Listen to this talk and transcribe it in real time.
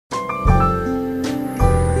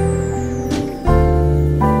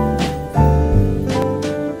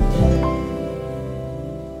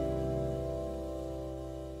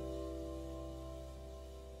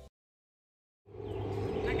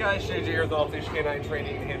with Off-Leash Canine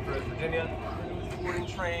Training in Hampton, Virginia. This boarding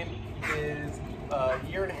train is a 1.5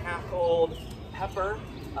 year old Pepper.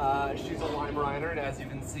 She's a Weimaraner, and as you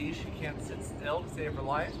can see, she can't sit still to save her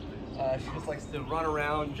life. She just likes to run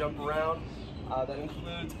around, jump around. That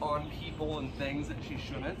includes on people and things that she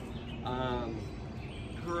shouldn't.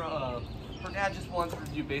 Her dad just wants her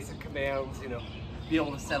to do basic commands, you know, be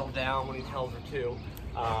able to settle down when he tells her to,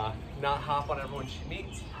 not hop on everyone she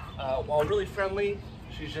meets. While really friendly,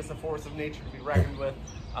 she's just a force of nature to be reckoned with.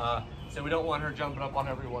 So we don't want her jumping up on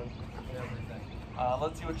everyone and everything.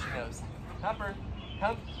 Let's see what she knows. Pepper,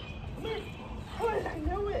 come here. Good, I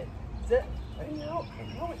know it. Sit. I know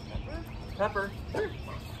it, Pepper. Pepper, here.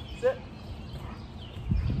 Sit.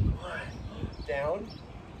 Down.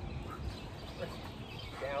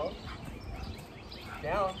 Down.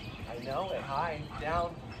 Down. I know it. Hi.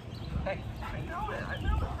 Down. Hey, I know it.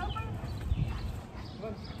 Pepper. Come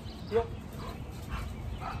on. Heel.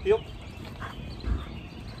 Heel.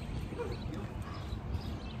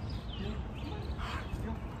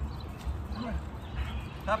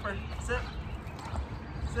 Pepper, sit.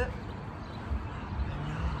 Sit.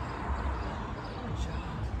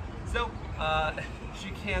 So,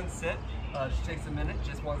 she can sit. She takes a minute,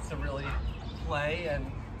 just wants to really play and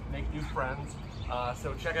make new friends.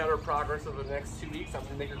 So check out her progress over the next 2 weeks. I'm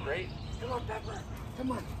gonna make her great. Come on, Pepper.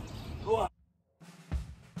 Come on. Go up.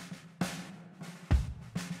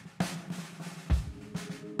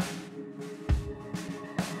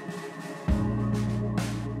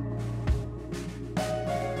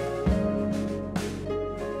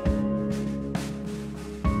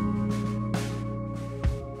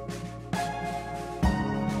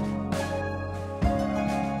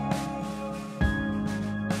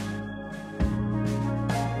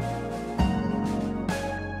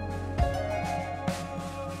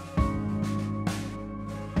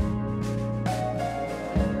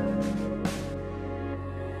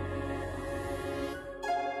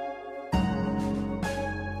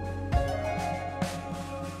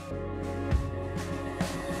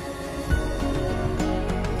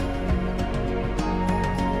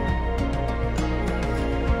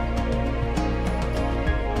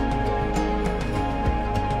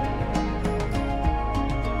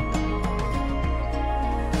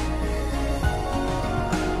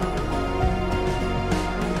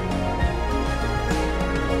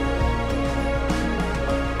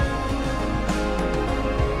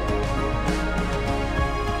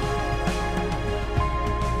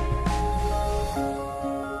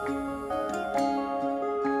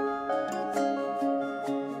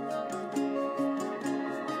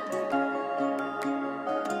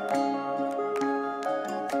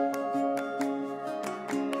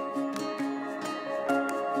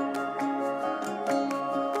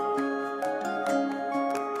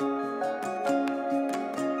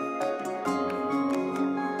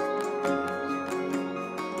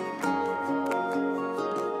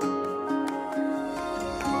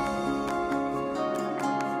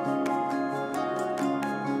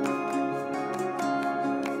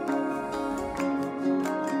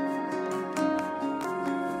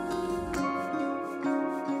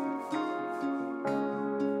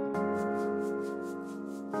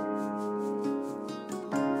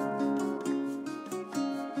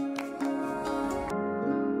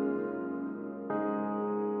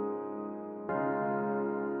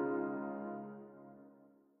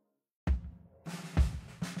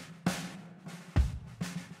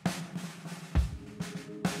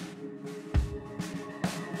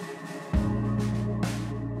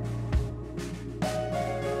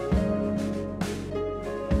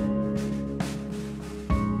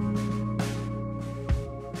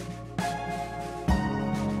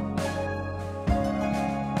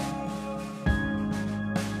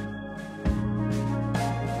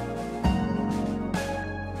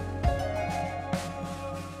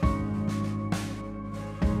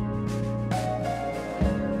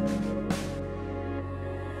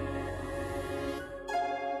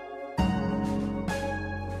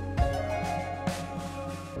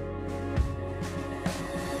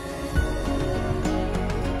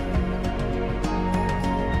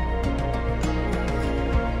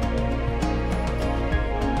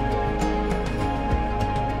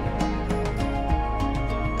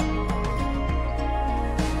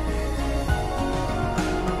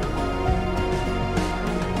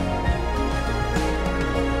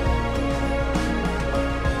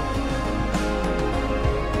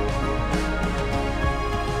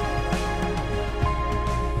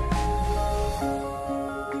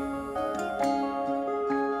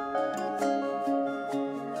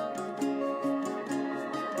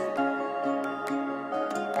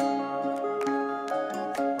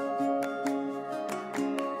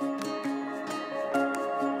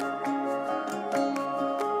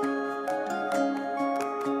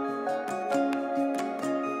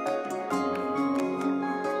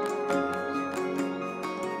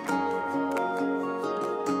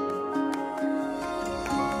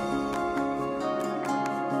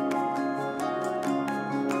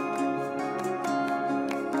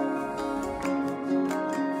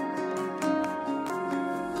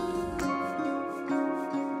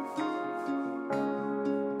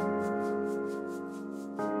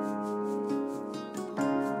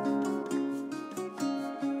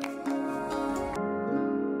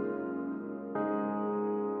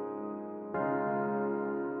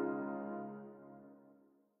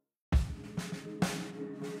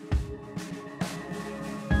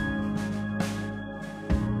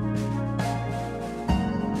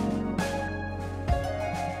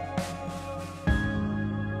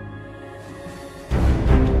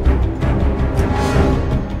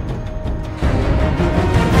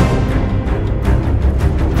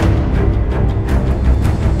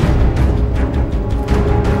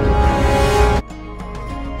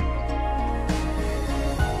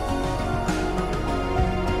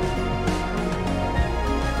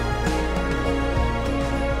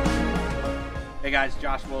 Hey guys,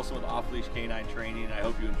 Josh Wilson with Off-Leash Canine Training. I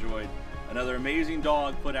hope you enjoyed another amazing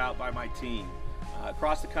dog put out by my team.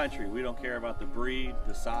 Across the country, we don't care about the breed,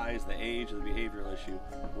 the size, the age, or the behavioral issue.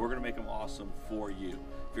 We're gonna make them awesome for you.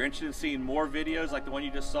 If you're interested in seeing more videos like the one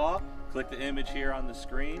you just saw, click the image here on the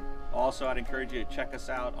screen. Also, I'd encourage you to check us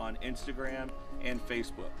out on Instagram and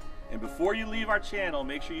Facebook. And before you leave our channel,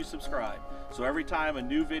 make sure you subscribe. So every time a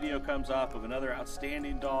new video comes up of another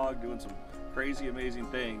outstanding dog doing some crazy, amazing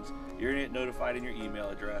things, you're gonna get notified in your email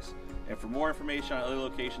address. And for more information on other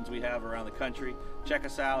locations we have around the country, check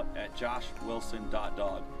us out at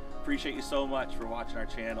joshwilson.dog. Appreciate you so much for watching our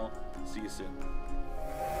channel. See you soon.